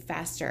 made you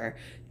faster?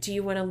 Do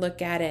you want to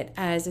look at it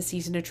as a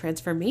season of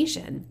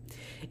transformation?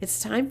 It's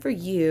time for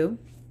you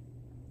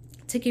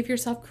to give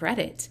yourself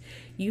credit.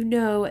 You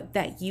know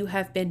that you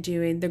have been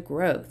doing the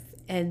growth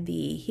and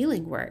the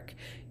healing work.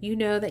 You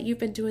know that you've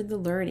been doing the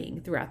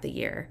learning throughout the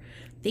year.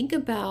 Think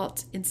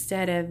about,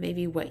 instead of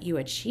maybe what you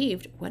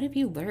achieved, what have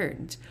you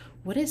learned?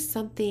 What is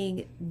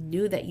something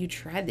new that you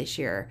tried this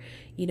year?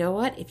 You know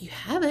what? If you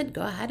haven't,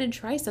 go ahead and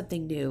try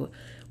something new.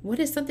 What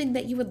is something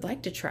that you would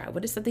like to try?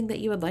 What is something that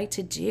you would like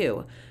to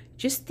do?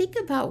 Just think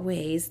about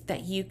ways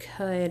that you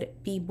could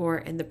be more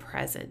in the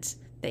present,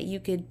 that you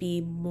could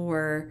be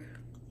more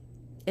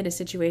in a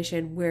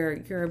situation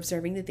where you're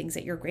observing the things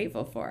that you're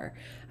grateful for.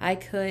 I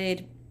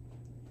could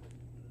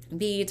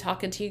be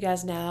talking to you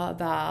guys now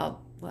about,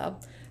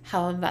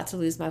 how I'm about to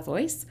lose my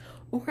voice,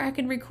 or I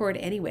can record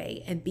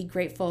anyway and be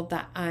grateful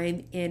that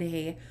I'm in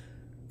a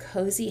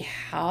cozy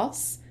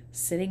house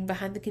sitting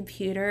behind the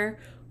computer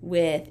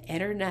with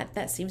internet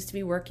that seems to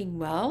be working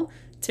well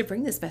to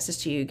bring this message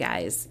to you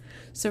guys.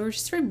 So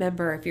just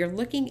remember, if you're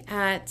looking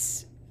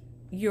at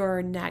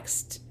your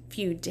next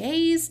few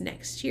days,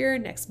 next year,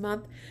 next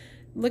month,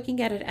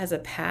 looking at it as a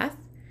path,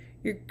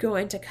 you're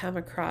going to come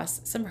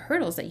across some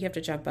hurdles that you have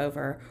to jump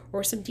over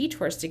or some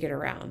detours to get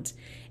around.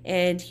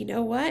 And you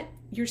know what?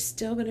 You're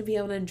still going to be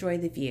able to enjoy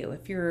the view.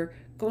 If you're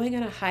going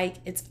on a hike,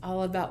 it's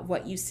all about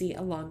what you see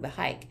along the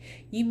hike.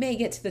 You may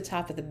get to the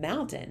top of the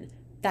mountain.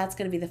 That's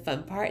going to be the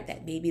fun part.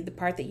 That may be the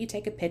part that you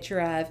take a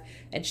picture of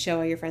and show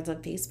all your friends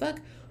on Facebook.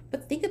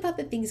 But think about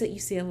the things that you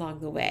see along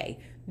the way.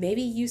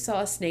 Maybe you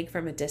saw a snake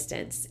from a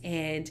distance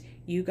and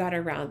you got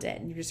around it.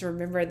 And you just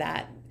remember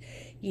that,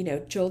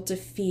 jolt of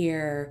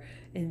fear,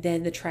 and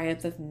then the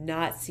triumph of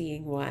not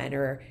seeing one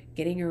or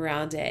getting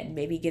around it and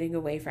maybe getting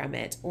away from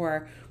it.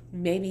 Or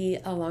maybe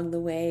along the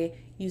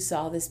way you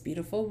saw this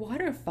beautiful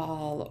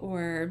waterfall,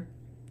 or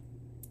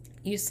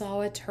you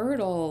saw a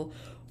turtle,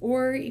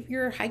 or if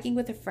you're hiking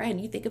with a friend,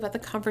 you think about the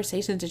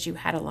conversations that you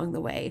had along the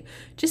way.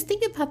 Just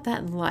think about that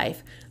in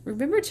life.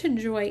 Remember to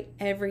enjoy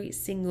every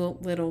single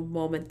little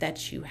moment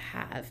that you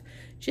have.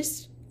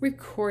 Just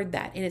record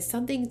that. And it's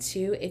something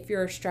too, if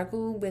you're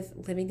struggling with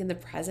living in the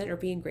present or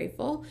being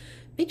grateful,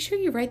 make sure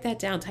you write that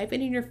down. Type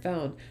it in your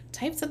phone.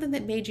 Type something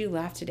that made you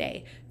laugh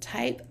today.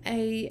 Type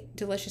a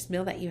delicious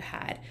meal that you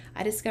had.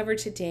 I discovered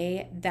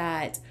today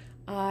that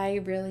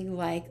I really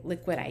like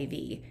Liquid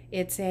IV.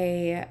 It's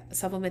a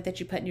supplement that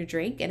you put in your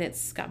drink, and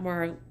it's got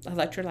more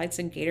electrolytes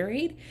than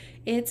Gatorade.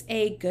 It's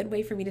a good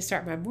way for me to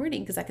start my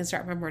morning because I can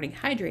start my morning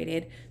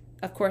hydrated.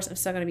 Of course, I'm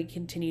still going to be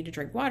continue to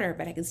drink water,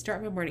 but I can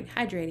start my morning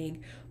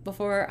hydrating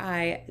before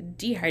I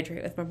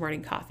dehydrate with my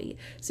morning coffee.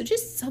 So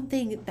just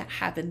something that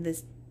happened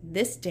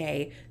this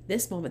day,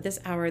 this moment, this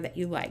hour that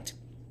you liked.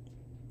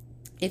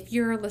 If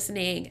you're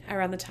listening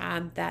around the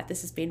time that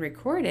this is being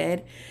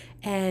recorded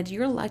and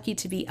you're lucky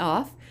to be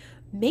off,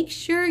 make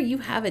sure you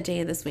have a day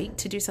in this week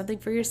to do something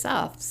for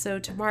yourself. So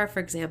tomorrow, for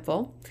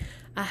example,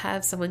 I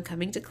have someone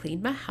coming to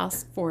clean my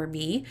house for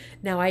me.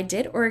 Now, I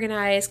did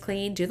organize,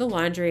 clean, do the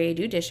laundry,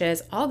 do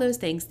dishes, all those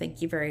things.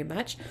 Thank you very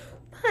much.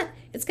 But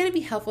it's going to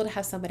be helpful to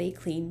have somebody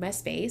clean my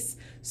space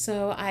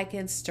so I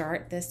can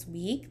start this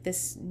week,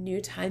 this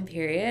new time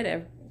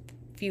period,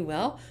 if you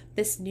will,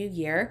 this new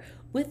year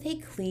with a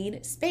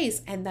clean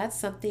space. And that's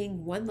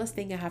something, one less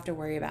thing I have to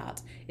worry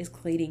about is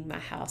cleaning my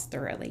house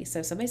thoroughly.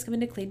 So somebody's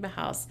coming to clean my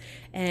house,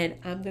 and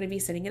I'm going to be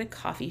sitting in a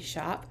coffee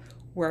shop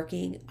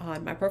working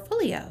on my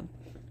portfolio.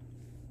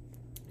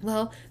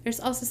 Well,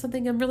 there's also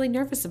something I'm really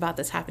nervous about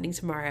that's happening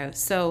tomorrow.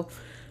 So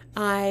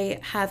I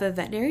have a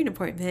veterinarian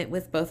appointment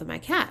with both of my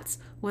cats.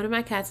 One of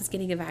my cats is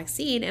getting a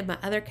vaccine, and my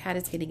other cat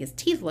is getting his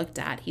teeth looked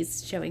at.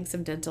 He's showing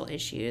some dental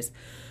issues.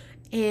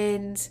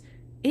 And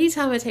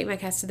anytime I take my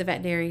cats to the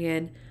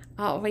veterinarian,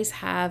 I always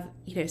have,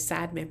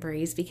 sad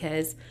memories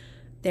because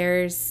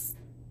this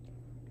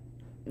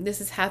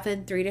has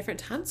happened 3 different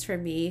times for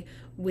me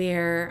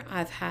where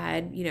I've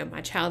had,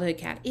 my childhood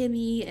cat,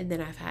 Emmy, and then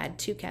I've had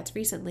 2 cats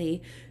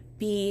recently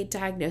be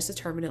diagnosed with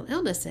terminal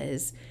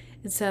illnesses.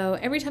 And so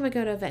every time I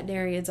go to a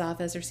veterinarian's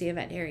office or see a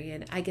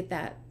veterinarian, I get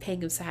that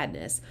pang of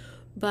sadness.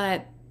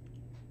 But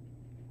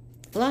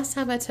the last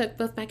time I took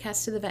both my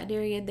cats to the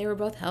veterinarian, they were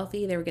both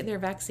healthy. They were getting their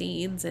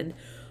vaccines, and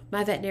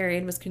my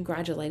veterinarian was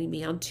congratulating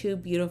me on 2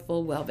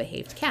 beautiful,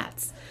 well-behaved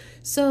cats.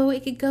 So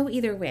it could go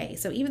either way.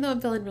 So even though I'm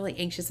feeling really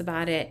anxious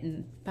about it,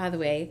 and by the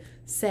way,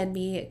 send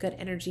me good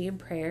energy and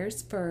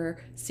prayers for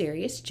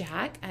Sirius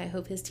Jack. I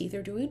hope his teeth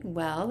are doing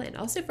well. And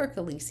also for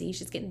Khaleesi,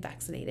 she's getting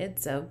vaccinated.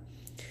 So,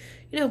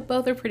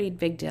 both are pretty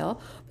big deal.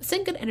 But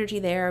send good energy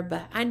there.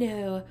 But I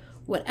know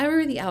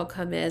whatever the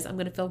outcome is, I'm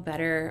going to feel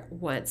better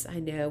once I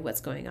know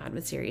what's going on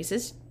with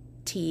Sirius's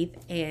teeth.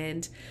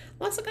 And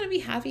I'm also going to be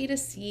happy to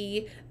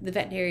see the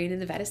veterinarian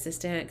and the vet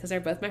assistant because they're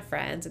both my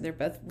friends and they're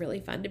both really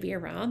fun to be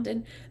around,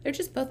 and they're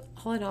just both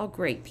all in all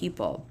great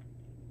people.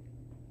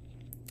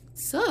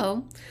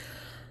 So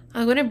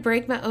I'm going to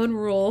break my own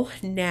rule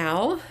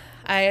now.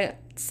 I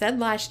said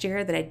last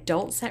year that I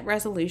don't set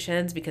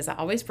resolutions because I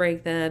always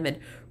break them, and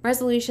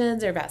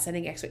resolutions are about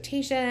setting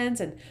expectations,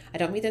 and I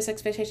don't meet those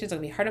expectations. I'm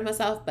going to be hard on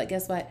myself, but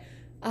guess what?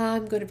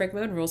 I'm going to break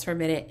my own rules for a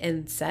minute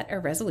and set a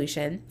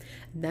resolution.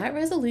 And that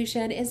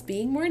resolution is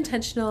being more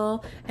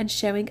intentional and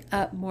showing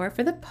up more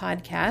for the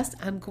podcast.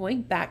 I'm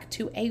going back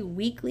to a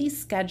weekly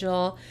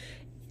schedule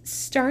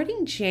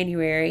starting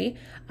January.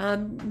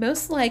 I'm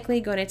most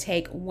likely going to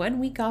take 1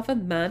 week off a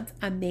month.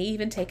 I may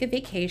even take a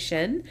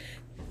vacation.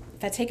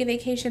 If I take a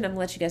vacation, I'm going to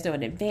let you guys know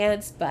in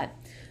advance, but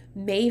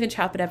may even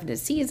chop it up into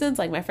seasons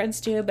like my friends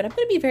do. But I'm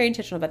going to be very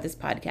intentional about this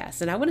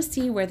podcast, and I want to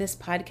see where this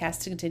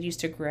podcast continues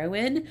to grow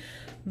in.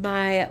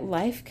 My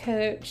life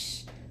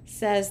coach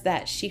says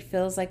that she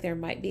feels like there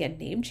might be a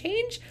name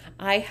change.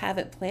 I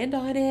haven't planned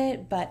on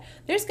it, but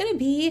there's going to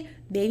be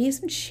maybe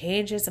some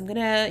changes. I'm going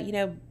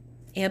to,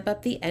 amp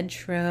up the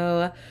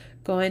intro,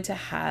 going to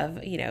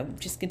have,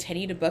 just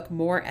continue to book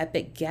more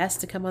epic guests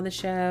to come on the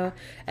show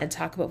and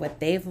talk about what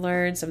they've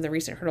learned, some of the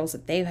recent hurdles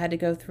that they've had to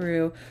go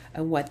through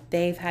and what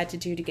they've had to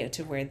do to get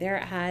to where they're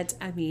at.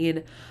 I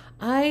mean,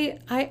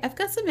 I've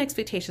got some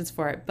expectations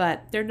for it,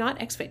 but they're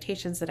not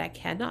expectations that I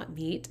cannot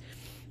meet.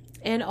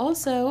 And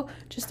also,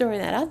 just throwing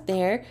that out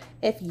there,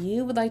 if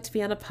you would like to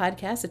be on a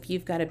podcast, if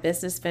you've got a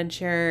business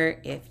venture,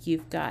 if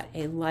you've got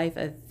a live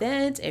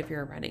event, if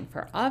you're running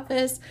for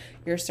office,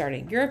 you're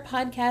starting your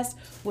podcast,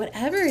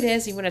 whatever it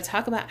is, you want to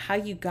talk about how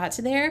you got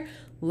to there,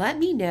 let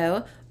me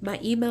know. My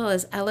email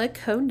is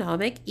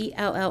ellaconomic,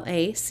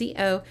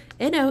 ELLACONOMIC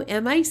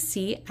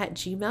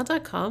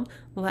 @gmail.com.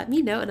 Let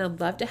me know, and I'd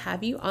love to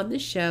have you on the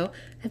show.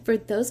 And for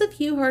those of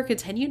you who are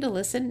continuing to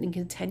listen and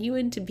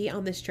continuing to be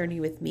on this journey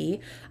with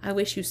me, I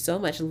wish you so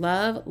much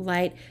love,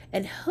 light,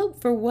 and hope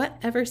for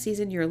whatever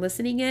season you're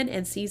listening in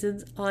and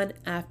seasons on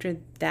after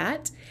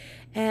that.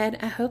 And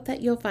I hope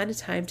that you'll find a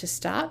time to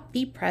stop,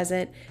 be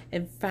present,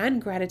 and find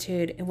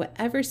gratitude in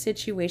whatever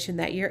situation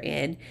that you're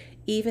in.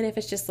 Even if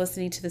it's just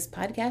listening to this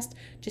podcast,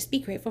 just be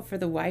grateful for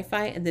the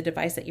Wi-Fi and the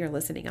device that you're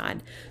listening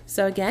on.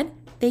 So again,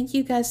 thank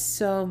you guys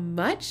so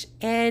much.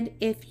 And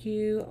if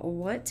you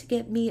want to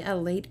get me a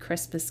late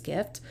Christmas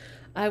gift,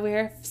 I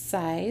wear a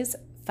size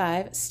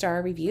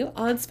 5-star review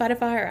on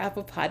Spotify or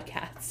Apple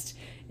Podcast.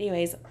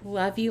 Anyways,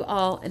 love you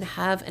all and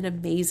have an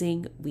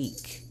amazing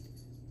week.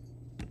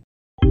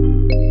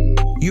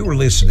 You are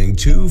listening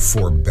to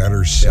For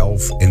Better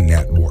Self and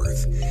Net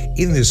Worth.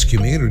 In this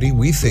community,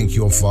 we think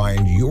you'll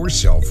find your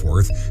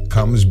self-worth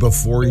comes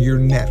before your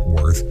net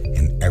worth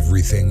and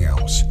everything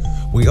else.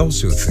 We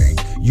also think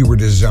you were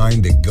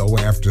designed to go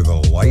after the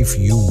life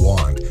you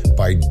want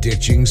by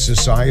ditching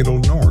societal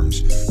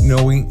norms,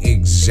 knowing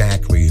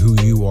exactly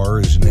who you are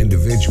as an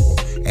individual,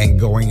 and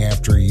going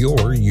after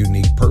your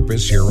unique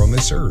purpose here on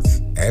this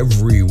earth.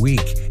 Every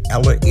week,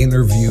 Ella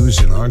interviews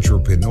an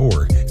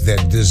entrepreneur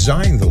that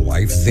designed the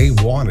life they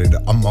wanted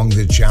among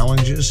the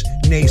challenges,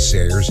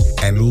 naysayers,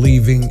 and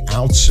leaving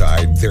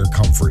outside their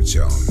comfort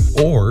zone.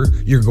 Or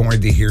you're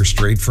going to hear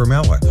straight from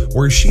Ella,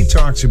 where she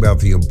talks about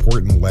the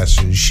important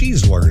lessons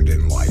she's learned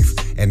in life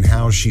and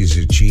how she's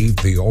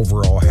achieved the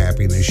overall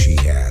happiness she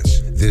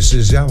has. This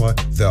is Ella,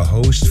 the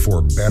host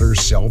for Better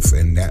Self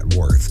and Net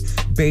Worth.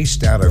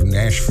 Based out of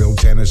Nashville,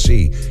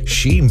 Tennessee,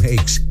 she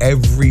makes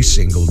every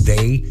single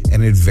day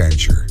an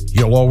adventure.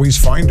 You'll always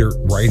find her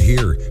right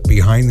here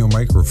behind the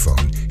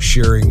microphone,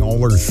 sharing all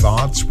her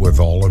thoughts with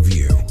all of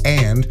you.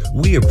 And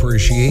we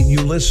appreciate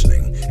you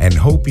listening and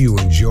hope you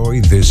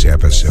enjoy this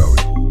episode.